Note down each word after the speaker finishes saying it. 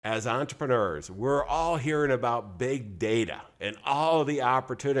as entrepreneurs, we're all hearing about big data and all the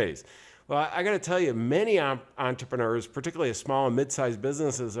opportunities. Well, I got to tell you, many entrepreneurs, particularly small and mid-sized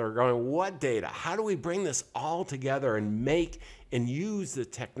businesses, are going, what data? How do we bring this all together and make and use the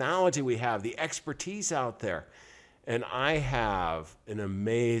technology we have, the expertise out there? And I have an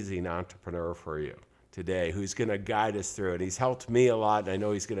amazing entrepreneur for you today who's going to guide us through it. He's helped me a lot, and I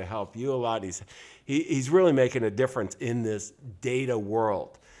know he's going to help you a lot. He's really making a difference in this data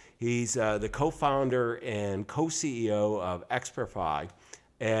world. He's the co-founder and co-CEO of Experfy,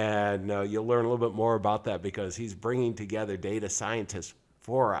 and you'll learn a little bit more about that because he's bringing together data scientists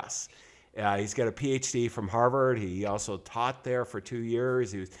for us. He's got a PhD from Harvard. He also taught there for 2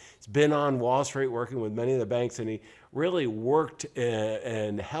 years. He's been on Wall Street working with many of the banks, and he really worked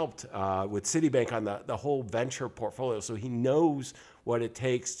and helped with Citibank on the whole venture portfolio. So he knows what it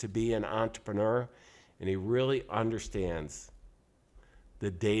takes to be an entrepreneur, and he really understands the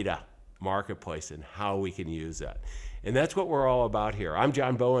data marketplace and how we can use that. And that's what we're all about here. I'm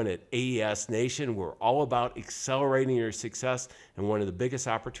John Bowen at AES Nation. We're all about accelerating your success. And one of the biggest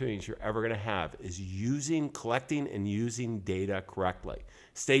opportunities you're ever going to have is collecting and using data correctly.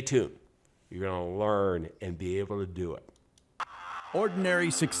 Stay tuned. You're going to learn and be able to do it. Ordinary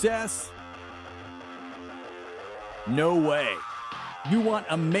success? No way. You want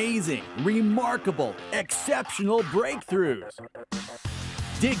amazing, remarkable, exceptional breakthroughs.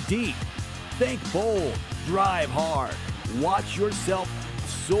 Dig deep, think bold, drive hard, watch yourself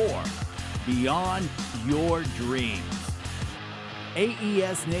soar beyond your dreams.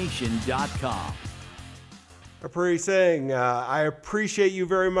 AESNation.com. Apri Singh, I appreciate you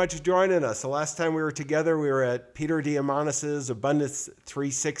very much joining us. The last time we were together, we were at Peter Diamandis' Abundance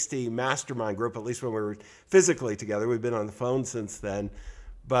 360 Mastermind group, at least when we were physically together. We've been on the phone since then.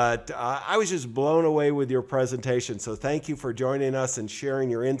 But I was just blown away with your presentation. So thank you for joining us and sharing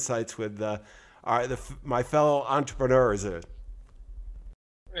your insights with my fellow entrepreneurs.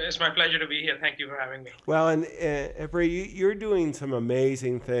 It's my pleasure to be here. Thank you for having me. Well, and Apri, you're doing some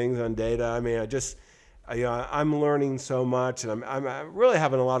amazing things on data. I mean, I'm learning so much, and I'm really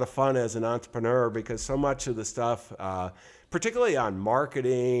having a lot of fun as an entrepreneur because so much of the stuff, particularly on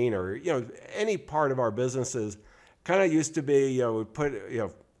marketing or any part of our businesses, kind of used to be we put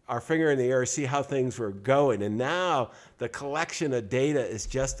our finger in the air, see how things were going, and now the collection of data is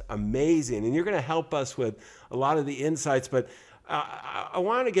just amazing. And you're going to help us with a lot of the insights, but I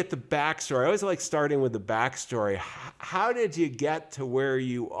want to get the backstory. I always like starting with the backstory. How did you get to where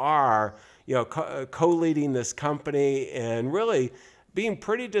you are? Co-leading this company and really being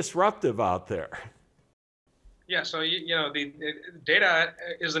pretty disruptive out there. Yeah, so the data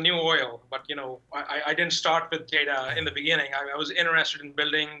is the new oil, but I didn't start with data in the beginning. I was interested in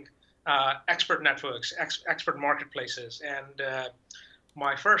building expert networks, expert marketplaces, and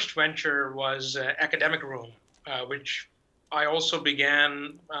my first venture was Academic Room, which I also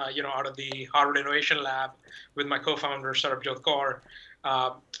began out of the Harvard Innovation Lab with my co-founder Sarabjot Kaur.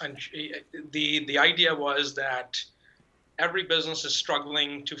 And the idea was that every business is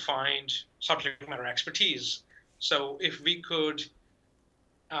struggling to find subject matter expertise. So if we could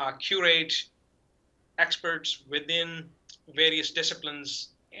curate experts within various disciplines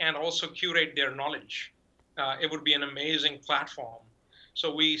and also curate their knowledge, it would be an amazing platform.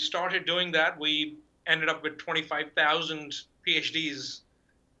 So we started doing that. We ended up with 25,000 PhDs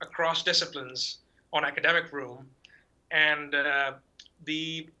across disciplines on Academic Room. And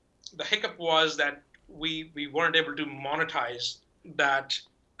the hiccup was that we weren't able to monetize that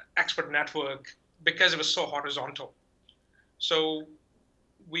expert network because it was so horizontal. So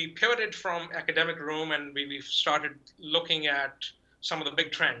we pivoted from Academic Room and we started looking at some of the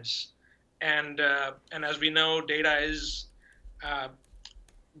big trends. And as we know, data is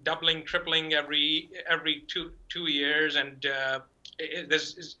doubling, tripling every two years, and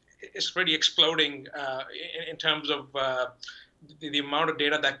it's really exploding in terms of the amount of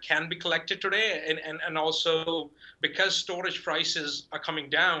data that can be collected today, and also because storage prices are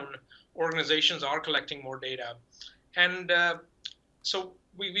coming down, organizations are collecting more data, and so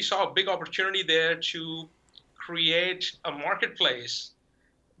we saw a big opportunity there to create a marketplace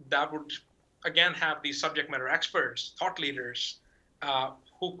that would again have these subject matter experts, thought leaders,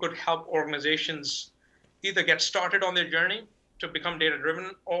 who could help organizations either get started on their journey to become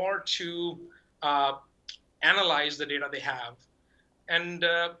data-driven or to analyze the data they have. And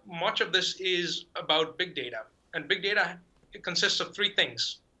much of this is about big data. And big data, it consists of three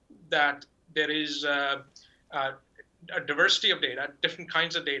things: that there is a diversity of data, different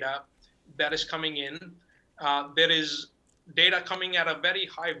kinds of data that is coming in. There is data coming at a very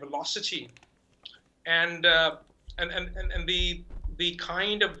high velocity, and the the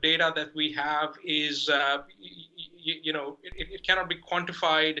kind of data that we have is, it cannot be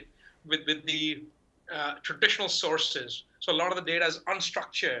quantified with the traditional sources. So a lot of the data is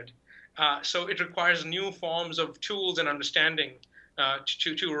unstructured. So it requires new forms of tools and understanding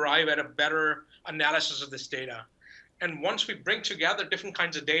to arrive at a better analysis of this data. And once we bring together different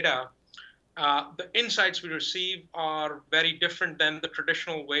kinds of data, the insights we receive are very different than the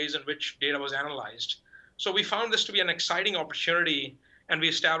traditional ways in which data was analyzed. So we found this to be an exciting opportunity, and we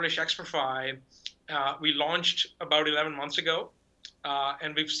established Xperfy. We launched about 11 months ago,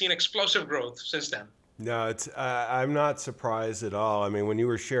 and we've seen explosive growth since then. No, I'm not surprised at all. I mean, when you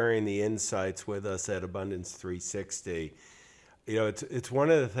were sharing the insights with us at Abundance 360, it's one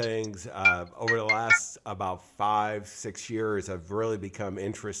of the things over the last about 5-6 years, I've really become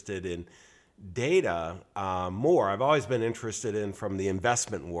interested in data more. I've always been interested in from the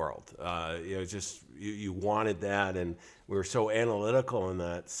investment world. You wanted that, and we were so analytical on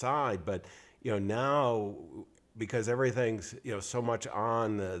that side. But now, because everything's so much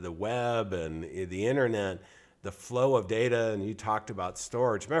on the web and the internet, the flow of data, and you talked about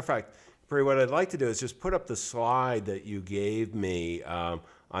storage. Matter of fact, Pri, what I'd like to do is just put up the slide that you gave me on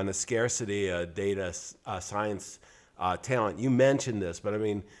the scarcity of data science talent. You mentioned this, but I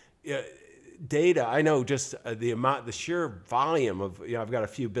mean, data, I know just the sheer volume of, I've got a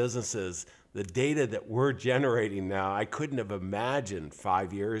few businesses, the data that we're generating now, I couldn't have imagined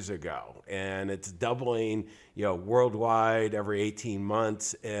 5 years ago. And it's doubling, worldwide every 18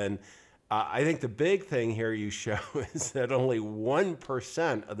 months. And I think the big thing here you show is that only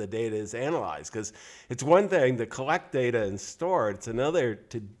 1% of the data is analyzed, because it's one thing to collect data and store it. It's another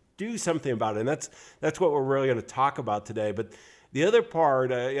to do something about it. And that's what we're really going to talk about today. But the other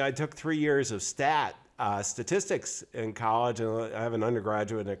part, I took 3 years of statistics in college, and I have an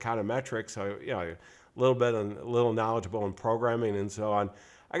undergraduate in econometrics, so a little knowledgeable in programming and so on.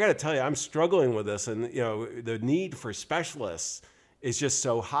 I got to tell you, I'm struggling with this, and the need for specialists is just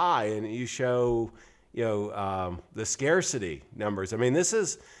so high. And you show the scarcity numbers. I mean, this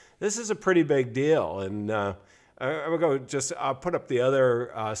is a pretty big deal. And I'll put up the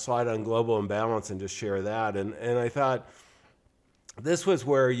other slide on global imbalance and just share that. And I thought, this was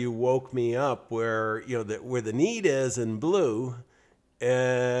where you woke me up, where where the need is in blue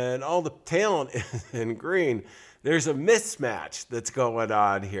and all the talent is in green. There's a mismatch that's going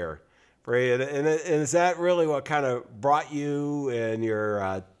on here, Pri. And is that really what kind of brought you and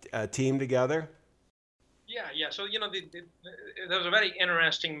your team together? Yeah. So there was a very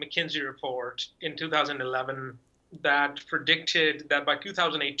interesting McKinsey report in 2011 that predicted that by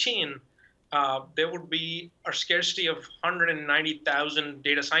 2018. There would be a scarcity of 190,000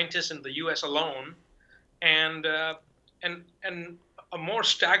 data scientists in the U.S. alone, and a more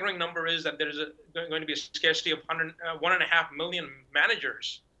staggering number is that there is going to be a scarcity of 1.5 million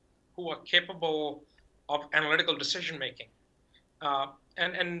managers who are capable of analytical decision making.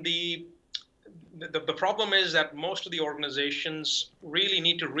 And the problem is that most of the organizations really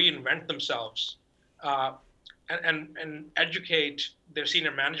need to reinvent themselves and educate their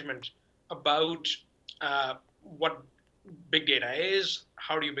senior management about what big data is,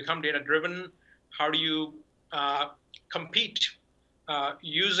 how do you become data driven, how do you compete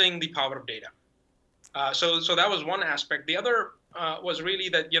using the power of data. So that was one aspect. The other was really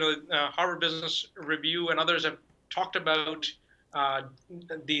that Harvard Business Review and others have talked about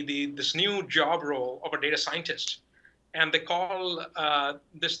this new job role of a data scientist, and they call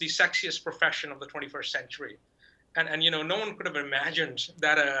this the sexiest profession of the 21st century. And no one could have imagined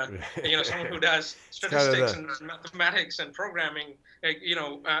that someone who does statistics and mathematics and programming,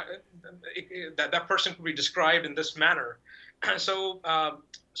 that person could be described in this manner. So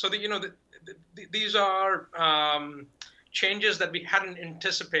these are changes that we hadn't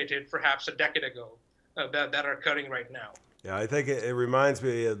anticipated perhaps a decade ago that are occurring right now. Yeah, I think it reminds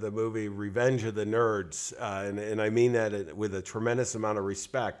me of the movie Revenge of the Nerds, and I mean that with a tremendous amount of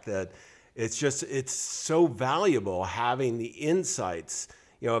respect. That it's so valuable having the insights,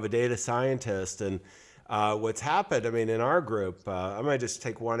 of a data scientist. And what's happened, I mean, in our group, I might just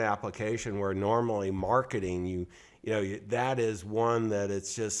take one application where normally marketing, that is one that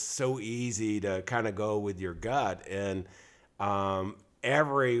it's just so easy to kind of go with your gut. And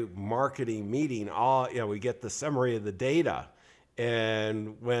every marketing meeting, we get the summary of the data.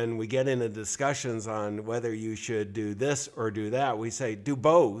 And when we get into discussions on whether you should do this or do that, we say, do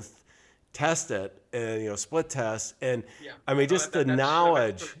both. Test it and split test, and I mean just the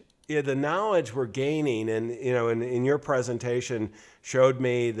knowledge, the knowledge we're gaining, and in your presentation showed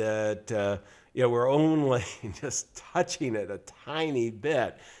me that we're only just touching it a tiny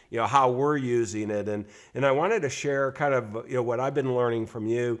bit, how we're using it. And I wanted to share kind of, what I've been learning from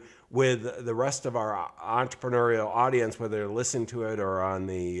you with the rest of our entrepreneurial audience, whether they're listening to it or on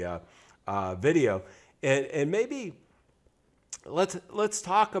the video. And maybe let's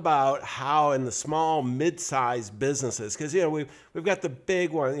talk about how in the small, mid-sized businesses, because we've got the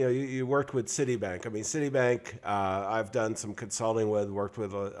big one. You worked with Citibank. I mean, Citibank, I've done some consulting with, worked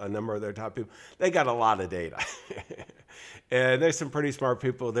with a number of their top people. They got a lot of data, and there's some pretty smart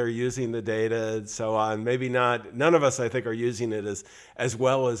people. They're using the data and so on. Maybe not. None of us, I think, are using it as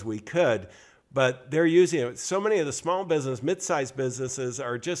well as we could. But they're using it. So many of the small business, mid-sized businesses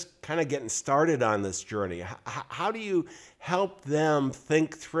are just kind of getting started on this journey. How do you help them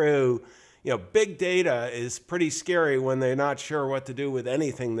think through, big data is pretty scary when they're not sure what to do with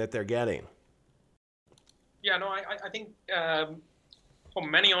anything that they're getting? Yeah, no, I think for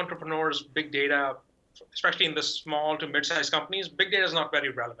many entrepreneurs, big data, especially in the small to mid-sized companies, big data is not very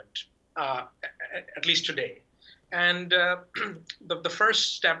relevant, at least today. And the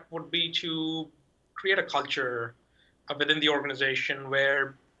first step would be to create a culture within the organization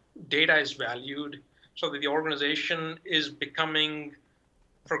where data is valued, so that the organization is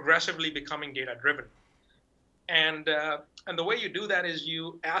progressively becoming data driven. And the way you do that is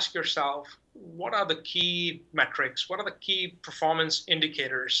you ask yourself, what are the key metrics? What are the key performance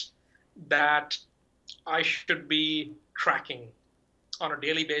indicators that I should be tracking on a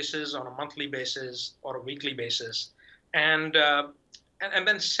daily basis, on a monthly basis, or a weekly basis, and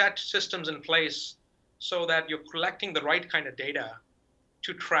then set systems in place so that you're collecting the right kind of data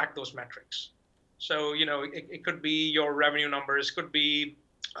to track those metrics. So it could be your revenue numbers, could be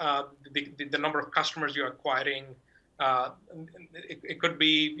the number of customers you're acquiring. It could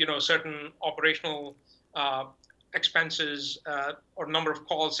be certain operational expenses or number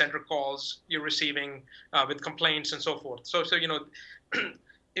of center calls you're receiving with complaints and so forth. So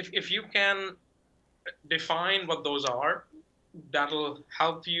if you can define what those are, that'll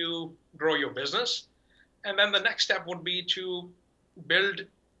help you grow your business. And then the next step would be to build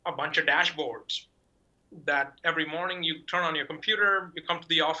a bunch of dashboards that every morning you turn on your computer, you come to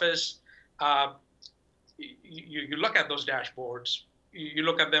the office, you look at those dashboards, you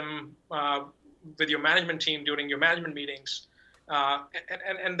look at them with your management team during your management meetings,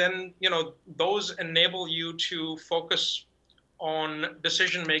 and then those enable you to focus on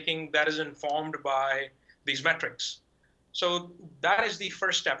decision making that is informed by these metrics. So that is the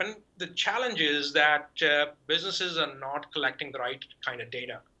first step. And the challenge is that businesses are not collecting the right kind of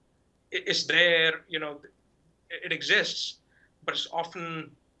data. It's there, it exists, but it's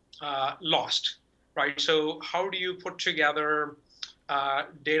often lost, right? So how do you put together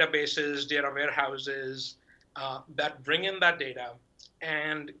databases, data warehouses that bring in that data,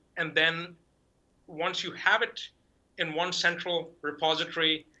 and then once you have it in one central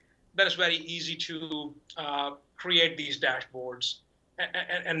repository, then it's very easy to create these dashboards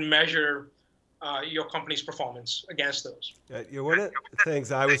and measure your company's performance against those. One of the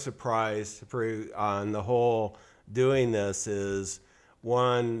things I was surprised on the whole doing this is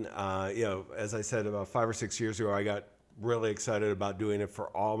one, as I said, about 5 or 6 years ago, I got really excited about doing it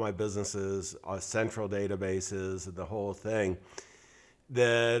for all my businesses, central databases, the whole thing.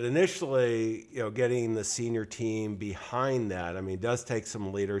 That initially, getting the senior team behind that, I mean, does take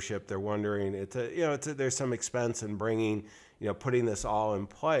some leadership. They're wondering, there's some expense in bringing, putting this all in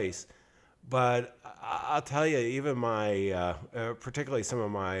place. But I'll tell you, even my, particularly some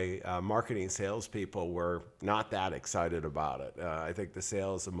of my marketing salespeople were not that excited about it. I think the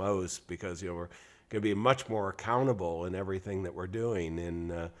sales the most because, we're going to be much more accountable in everything that we're doing.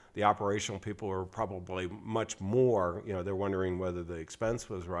 And the operational people are probably much more, they're wondering whether the expense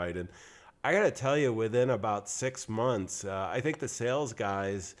was right. And I got to tell you, within about 6 months, I think the sales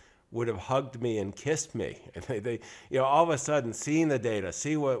guys would have hugged me and kissed me. And they all of a sudden seeing the data,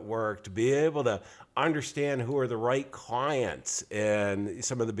 see what worked, be able to understand who are the right clients and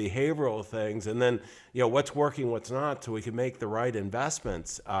some of the behavioral things, and then, what's working, what's not, so we can make the right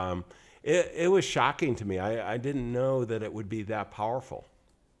investments. It was shocking to me. I didn't know that it would be that powerful.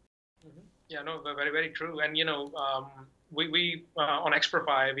 Mm-hmm. Yeah, no, very, very true. And, we on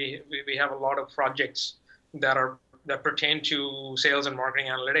Experify, we have a lot of projects that pertain to sales and marketing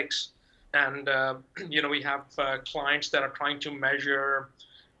analytics. And, we have clients that are trying to measure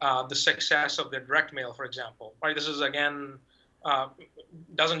the success of their direct mail, for example. Right? This is, again,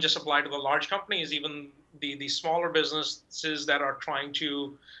 doesn't just apply to the large companies, even the smaller businesses that are trying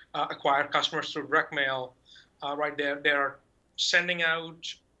to acquire customers through direct mail, right? They're sending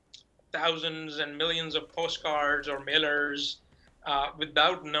out thousands and millions of postcards or mailers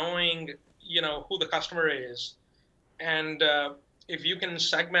without knowing, who the customer is, and if you can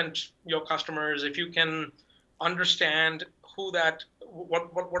segment your customers, if you can understand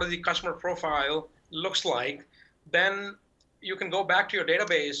what the customer profile looks like, then you can go back to your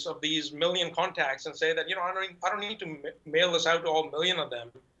database of these million contacts and say that, I don't need to mail this out to all million of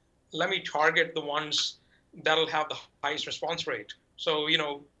them. Let me target the ones that'll have the highest response rate. So,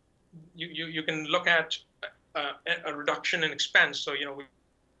 you can look at a reduction in expense. So,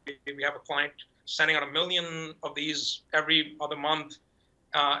 we have a client sending out 1 million of these every other month,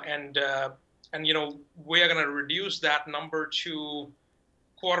 and we are going to reduce that number to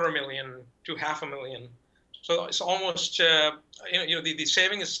 250,000 to 500,000. So it's almost the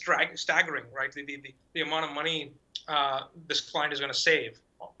saving is staggering, right? The amount of money this client is going to save,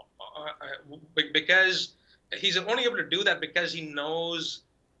 because he's only able to do that because he knows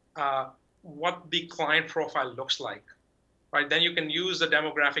what the client profile looks like, right? Then you can use the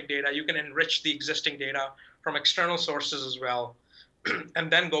demographic data, you can enrich the existing data from external sources as well, and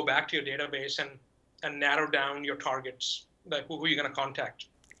then go back to your database and narrow down your targets, like who you're going to contact.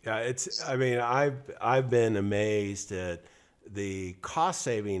 Yeah, I've been amazed at the cost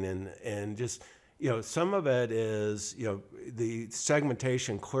saving and just, some of it is, the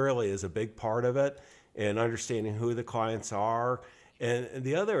segmentation clearly is a big part of it, and understanding who the clients are. And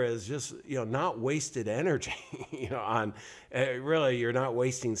the other is just, not wasted energy, on really, you're not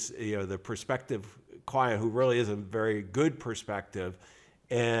wasting, the prospective client who really is a very good perspective,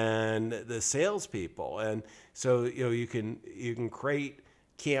 and the salespeople. And so, you can create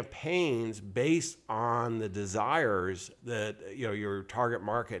campaigns based on the desires that your target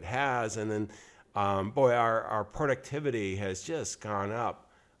market has, and then our productivity has just gone up.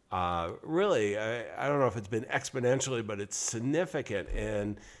 Really, I don't know if it's been exponentially, but it's significant.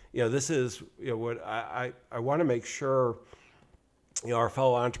 And this is what I want to make sure our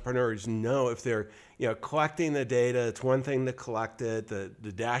fellow entrepreneurs know. If they're collecting the data, it's one thing to collect it. The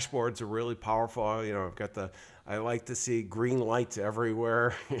dashboards are really powerful. I like to see green lights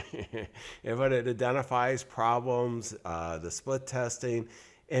everywhere. But it identifies problems, the split testing,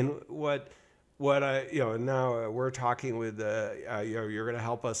 and what now we're talking with you're going to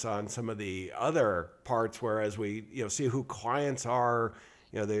help us on some of the other parts, whereas we see who clients are.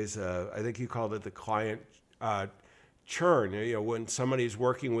 There's I think you called it the client churn. When somebody's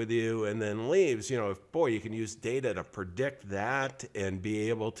working with you and then leaves, you can use data to predict that and be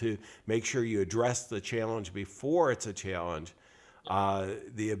able to make sure you address the challenge before it's a challenge.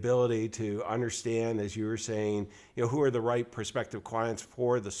 The ability to understand, as you were saying, who are the right prospective clients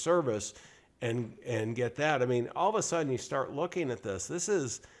for the service, and get that. All of a sudden you start looking at this. This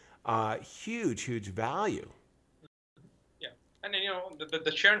is huge value. Yeah, and then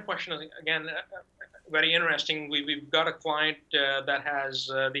the churn question is again very interesting. We've got a client that has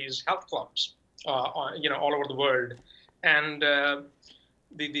these health clubs, all over the world, and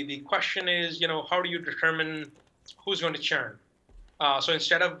the question is, how do you determine who's going to churn? So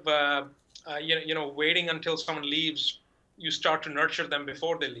instead of waiting until someone leaves, you start to nurture them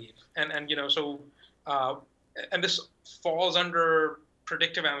before they leave, and this falls under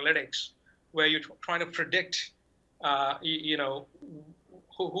predictive analytics, where you're trying to predict,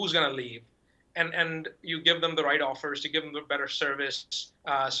 who's going to leave, and you give them the right offers to give them the better service,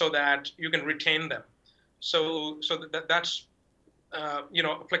 so that you can retain them. So that's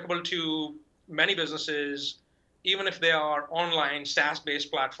applicable to many businesses, even if they are online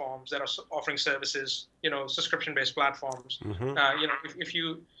SaaS-based platforms that are offering services, subscription-based platforms. Mm-hmm. If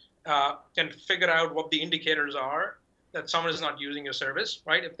you can figure out what the indicators are that someone is not using your service,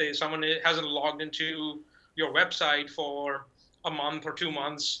 right? If someone hasn't logged into your website for a month or 2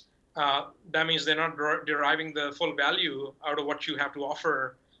 months, that means they're not deriving the full value out of what you have to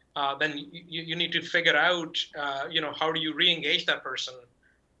offer. Then you need to figure out, how do you re-engage that person?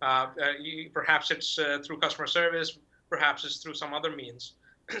 Perhaps it's through customer service, perhaps it's through some other means.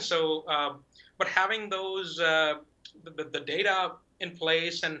 So, but having those the data in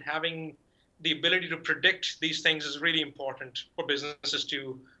place and having the ability to predict these things is really important for businesses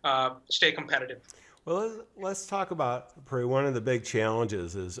to stay competitive. Well, let's talk about one of the big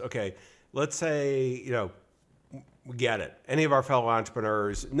challenges is, okay, let's say, we get it. Any of our fellow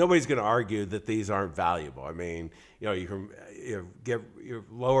entrepreneurs, nobody's going to argue that these aren't valuable. You can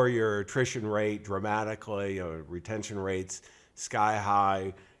lower your attrition rate dramatically, retention rates sky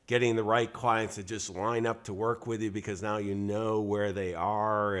high, getting the right clients to just line up to work with you because now you know where they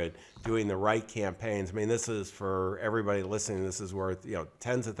are, and doing the right campaigns. This is for everybody listening. This is worth,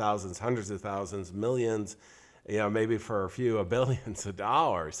 tens of thousands, hundreds of thousands, millions, maybe for a few billions of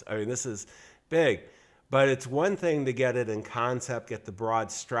dollars. This is big. But it's one thing to get it in concept, get the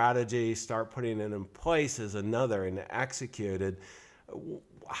broad strategy, start putting it in place is another, and execute it.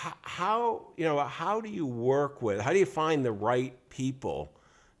 How do you work with, how do you find the right people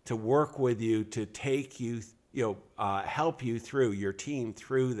to work with you to take you, help you through, your team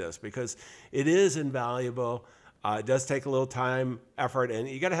through this? Because it is invaluable. It does take a little time, effort, and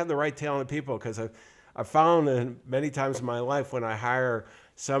you got to have the right talented people, because I've found many times in my life when I hire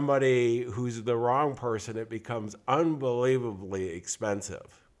somebody who's the wrong person, it becomes unbelievably expensive.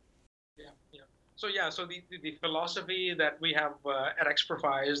 Yeah. So the philosophy that we have at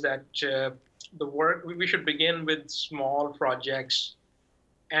Xprify is that we should begin with small projects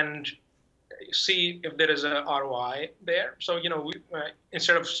and see if there is a ROI there. So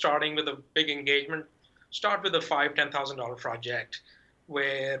instead of starting with a big engagement, start with a $5,000-$10,000 project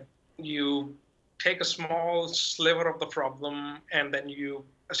where you take a small sliver of the problem and then you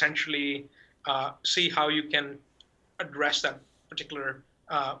essentially see how you can address that particular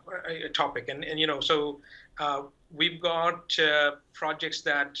topic. So we've got projects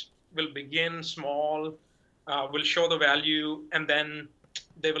that will begin small, will show the value, and then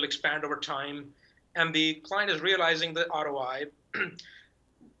they will expand over time. And the client is realizing the ROI.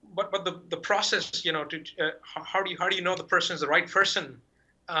 But the process, how do you know the person is the right person?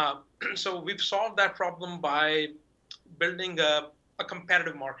 So we've solved that problem by building a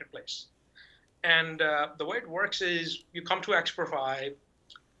competitive marketplace. And the way it works is you come to Xprify,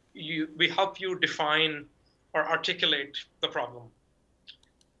 we help you define or articulate the problem.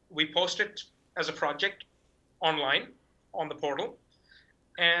 We post it as a project online on the portal,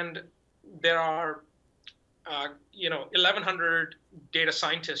 and there are 1,100 data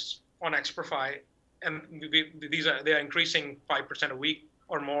scientists on Xprify, and they are increasing 5% a week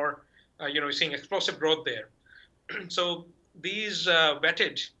or more. We're seeing explosive growth there. So these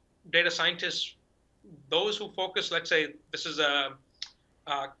vetted data scientists, those who focus, let's say this is a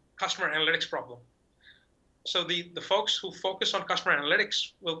customer analytics problem. So the folks who focus on customer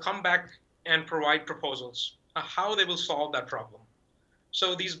analytics will come back and provide proposals how they will solve that problem.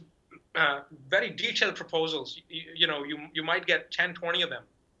 So these very detailed proposals, you might get 10, 20 of them,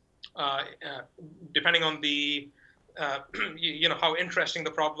 depending on the how interesting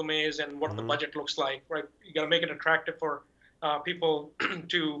the problem is and what the budget looks like, right? You got to make it attractive for people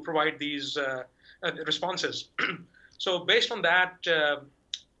to provide these responses. So based on that,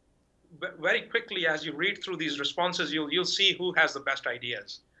 very quickly, as you read through these responses, you'll see who has the best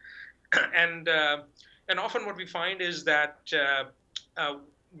ideas. And often what we find is that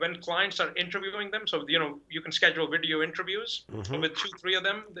when clients are interviewing them, so you can schedule video interviews with 2-3 of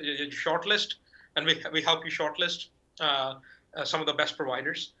them, you shortlist, and we help you shortlist some of the best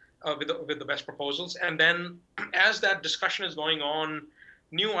providers with the best proposals. And then as that discussion is going on,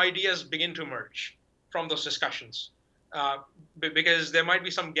 new ideas begin to emerge from those discussions, because there might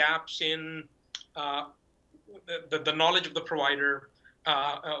be some gaps in the knowledge of the provider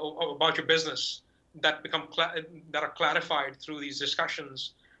about your business that are clarified through these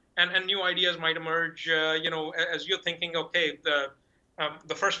discussions, and new ideas might emerge. As you're thinking, okay,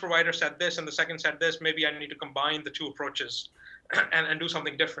 the first provider said this and the second said this, maybe I need to combine the two approaches and do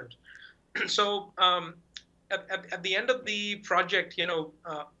something different. So at the end of the project,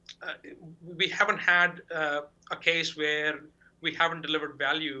 we haven't had a case where we haven't delivered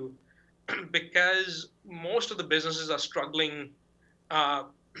value, because most of the businesses are struggling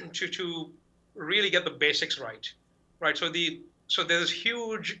to really get the basics right? So there's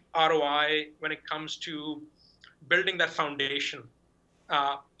huge ROI when it comes to building that foundation.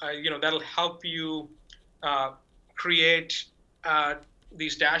 That'll help you create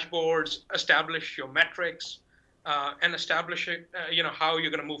these dashboards, establish your metrics, and establish how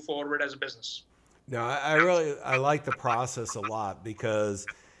you're going to move forward as a business. No, I like the process a lot, because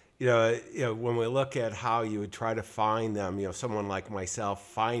when we look at how you would try to find them, someone like myself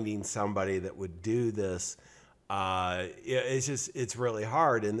finding somebody that would do this, it's really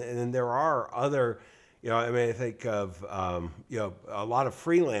hard. And there are other, I think of, a lot of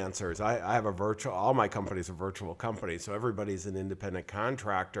freelancers. I have all my companies are virtual companies. So everybody's an independent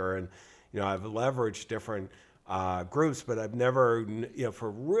contractor, and, I've leveraged different groups, but I've never, for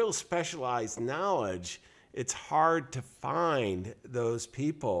real specialized knowledge, it's hard to find those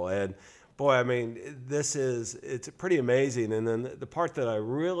people. And boy, I mean, it's pretty amazing. And then the part that I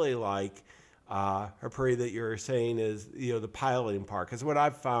really like, Harpreet, that you're saying is, the piloting part. Because what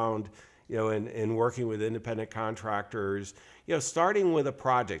I've found, in working with independent contractors, starting with a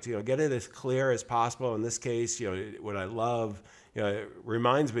project, get it as clear as possible. In this case, what I love it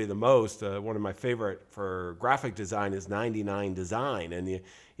reminds me the most. One of my favorite for graphic design is 99 Design, and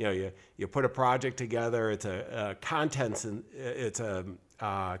you put a project together. It's a contents and it's a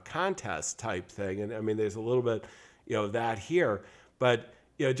contest type thing, and I mean there's a little bit that here, but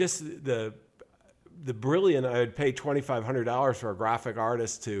just the brilliant. I would pay $2,500 for a graphic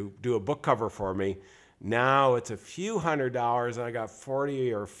artist to do a book cover for me. Now it's a few $100s, and I got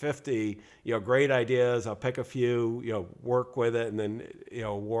 40 or 50, great ideas. I'll pick a few, work with it, and then,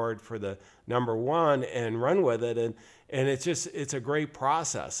 award for the number one and run with it. And it's a great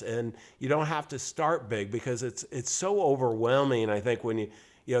process. And you don't have to start big because it's so overwhelming. I think when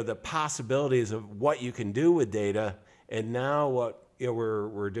the possibilities of what you can do with data, and now what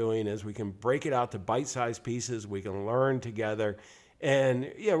we're doing is we can break it out to bite-sized pieces. We can learn together,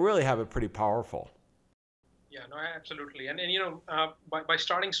 and really have it pretty powerful. Yeah, no, absolutely. And by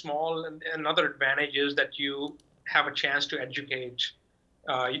starting small, another advantage is that you have a chance to educate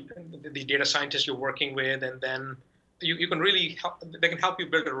the data scientists you're working with, and then you can really help, they can help you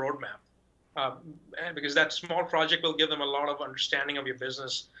build a roadmap. Because that small project will give them a lot of understanding of your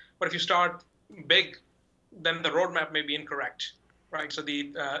business. But if you start big, then the roadmap may be incorrect, right? So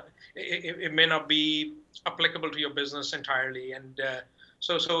it may not be applicable to your business entirely, and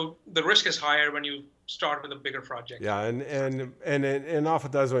so the risk is higher when you start with a bigger project. Yeah, and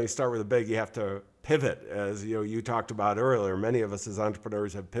often does when you start with a big, you have to pivot, as you talked about earlier. Many of us as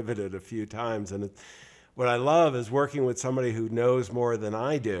entrepreneurs have pivoted a few times, and what I love is working with somebody who knows more than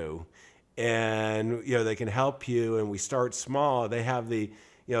I do, and they can help you. And we start small. They have the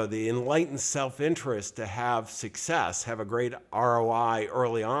enlightened self-interest to have success, have a great ROI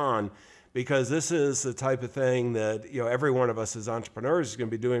early on. Because this is the type of thing that every one of us as entrepreneurs is going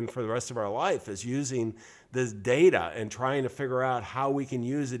to be doing for the rest of our life, is using this data and trying to figure out how we can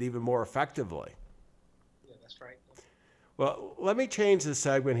use it even more effectively. Yeah, that's right. Well, let me change the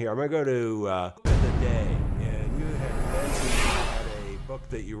segment here. I'm going to go to Book of the Day, and you had mentioned you had a book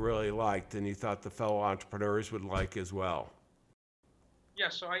that you really liked, and you thought the fellow entrepreneurs would like as well. Yeah,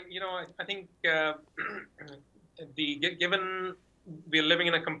 so I think given we're living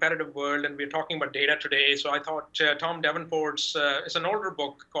in a competitive world and we're talking about data today. So I thought Tom Davenport's, it's an older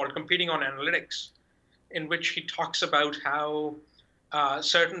book called Competing on Analytics, in which he talks about how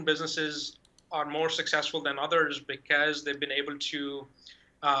certain businesses are more successful than others because they've been able to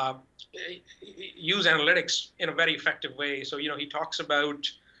use analytics in a very effective way. So, he talks about,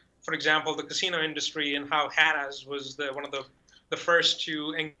 for example, the casino industry and how Harrah's was one of the first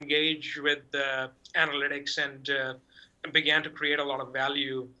to engage with analytics and began to create a lot of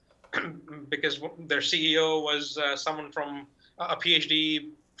value because their CEO was someone from a PhD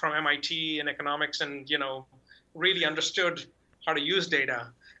from MIT in economics, and really understood how to use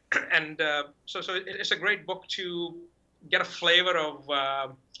data. And so it's a great book to get a flavor of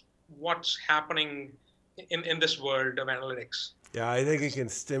what's happening in this world of analytics. Yeah, I think it can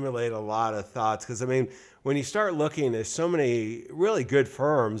stimulate a lot of thoughts, because when you start looking, there's so many really good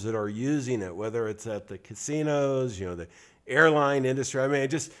firms that are using it, whether it's at the casinos, the airline industry.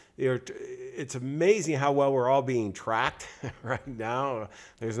 It's amazing how well we're all being tracked right now.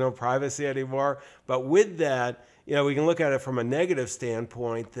 There's no privacy anymore. But with that, we can look at it from a negative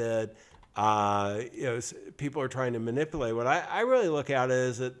standpoint that people are trying to manipulate. What I really look at it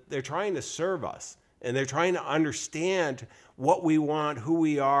is that they're trying to serve us, and they're trying to understand what we want, who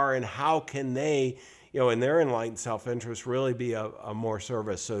we are, and how can they, in their enlightened self-interest, really be a more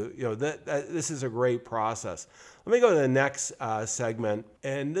service. So, this is a great process. Let me go to the next segment,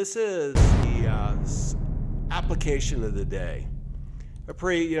 and this is the application of the day.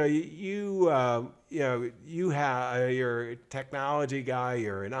 Pri, you're a technology guy,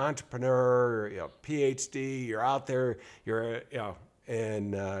 you're an entrepreneur, PhD, you're out there, you're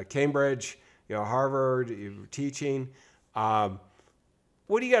in Cambridge, Harvard, you're teaching.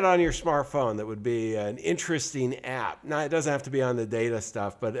 What do you got on your smartphone that would be an interesting app? Now, it doesn't have to be on the data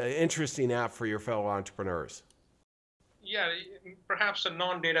stuff, but an interesting app for your fellow entrepreneurs. Yeah, perhaps the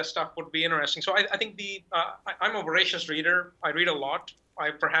non-data stuff would be interesting. So I think I'm a voracious reader. I read a lot.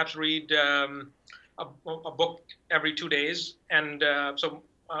 I perhaps read a book every 2 days. And so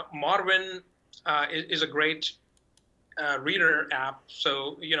Marvin is a great reader app.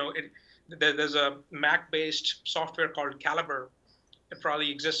 So, there's a Mac-based software called Calibre. It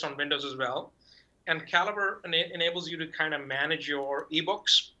probably exists on Windows as well. And Calibre enables you to kind of manage your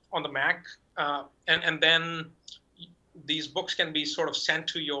ebooks on the Mac. And then these books can be sort of sent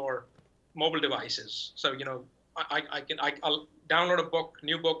to your mobile devices. So, I'll download a book,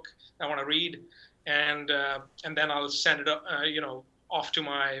 new book I want to read, and then I'll send it, off to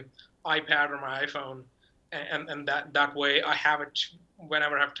my iPad or my iPhone, and that way I have it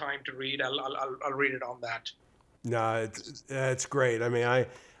whenever I have time to read. I'll read it on that. No, it's great. I mean,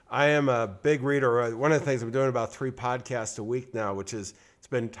 I am a big reader. One of the things I'm doing about 3 podcasts a week now, which is, it's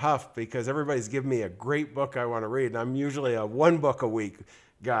been tough because everybody's given me a great book I want to read. And I'm usually a 1 book a week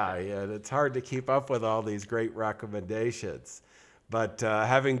guy, and it's hard to keep up with all these great recommendations. But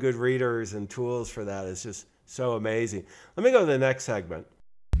having good readers and tools for that is just so amazing. Let me go to the next segment.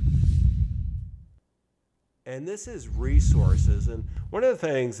 And this is resources. And one of the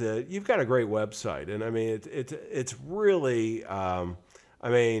things that you've got a great website, and I mean, it's really, I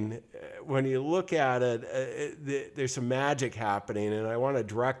mean, when you look at it, there's some magic happening, and I want to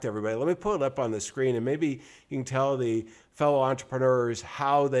direct everybody. Let me pull it up on the screen, and maybe you can tell the fellow entrepreneurs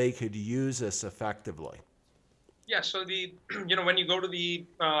how they could use this effectively. Yeah, so when you go to the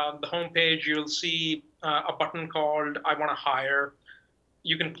homepage, you'll see a button called "I Want to Hire."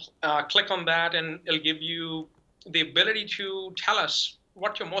 You can click on that, and it'll give you the ability to tell us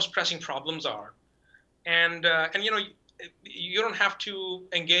what your most pressing problems are, and you don't have to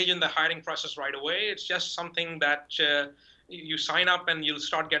engage in the hiring process right away. It's just something that you sign up, and you'll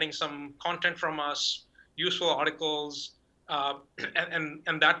start getting some content from us, useful articles,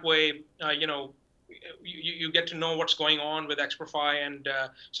 and that way, you get to know what's going on with Xperfy and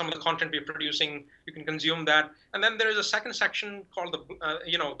some of the content we're producing. You can consume that, and then there is a second section called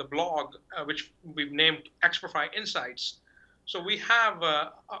the blog, which we've named Xperfy Insights. So we have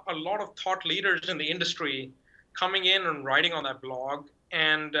a lot of thought leaders in the industry coming in and writing on that blog,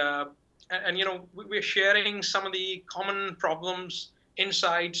 and we're sharing some of the common problems,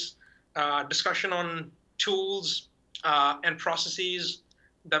 insights, discussion on tools and processes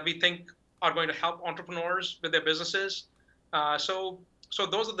that we think are going to help entrepreneurs with their businesses. So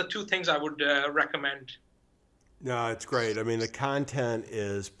those are the 2 things I would recommend. No, it's great. I mean, the content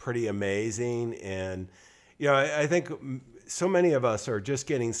is pretty amazing. And, I think so many of us are just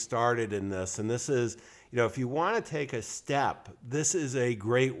getting started in this. And this is, if you want to take a step, this is a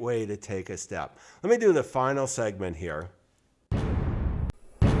great way to take a step. Let me do the final segment here.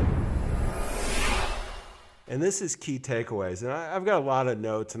 And this is key takeaways. And I've got a lot of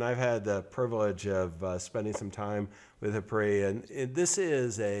notes, and I've had the privilege of spending some time with Harpreet. And this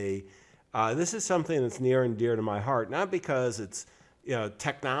is something that's near and dear to my heart, not because it's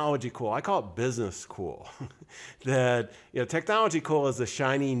technology cool. I call it business cool. That technology cool is the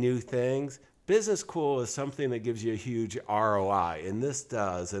shiny new things. Business cool is something that gives you a huge ROI, and this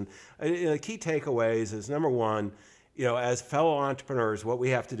does. And the key takeaways is, number 1, as fellow entrepreneurs, what we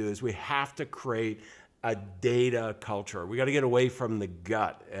have to do is we have to create a data culture. We got to get away from the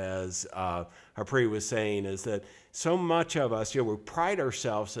gut, as Harpreet was saying, is that so much of us, we pride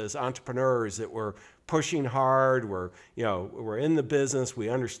ourselves as entrepreneurs that we're pushing hard, we're in the business, we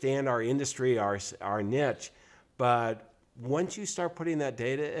understand our industry, our niche, but once you start putting that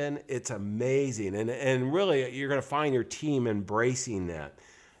data in, it's amazing. And really, you're going to find your team embracing that.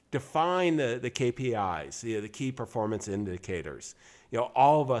 Define the KPIs, the key performance indicators.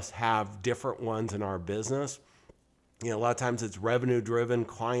 All of us have different ones in our business. A lot of times it's revenue driven,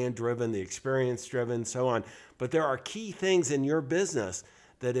 client driven, the experience driven, so on. But there are key things in your business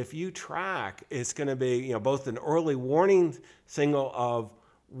that if you track, it's going to be both an early warning signal of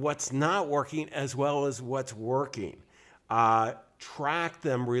what's not working as well as what's working. Track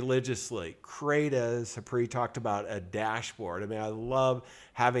them religiously. Create, as Harpreet talked about, a dashboard. I mean, I love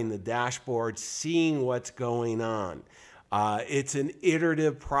having the dashboard, seeing what's going on. It's an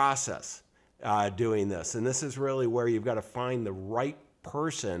iterative process doing this. And this is really where you've got to find the right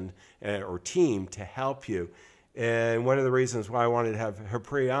person or team to help you. And one of the reasons why I wanted to have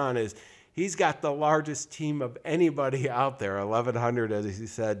Harpreet on is he's got the largest team of anybody out there, 1,100, as he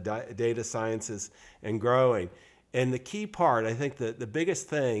said, data scientists and growing. And the key part, I think the biggest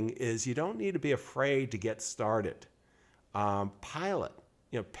thing is you don't need to be afraid to get started. Pilot,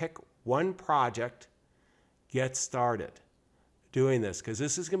 pick one project, get started doing this, because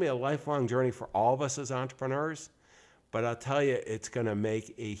this is going to be a lifelong journey for all of us as entrepreneurs. But I'll tell you, it's going to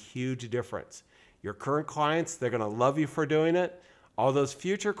make a huge difference. Your current clients, they're going to love you for doing it. All those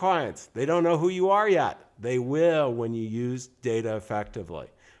future clients, they don't know who you are yet. They will when you use data effectively.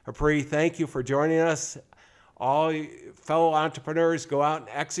 Harpreet, thank you for joining us. All fellow entrepreneurs, go out and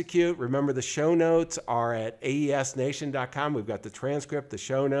execute. Remember, the show notes are at aesnation.com. We've got the transcript, the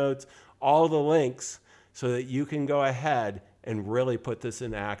show notes, all the links so that you can go ahead and really put this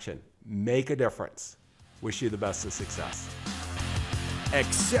into action. Make a difference. Wish you the best of success.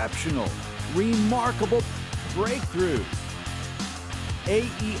 Exceptional, remarkable breakthroughs.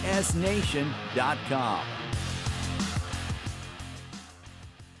 aesnation.com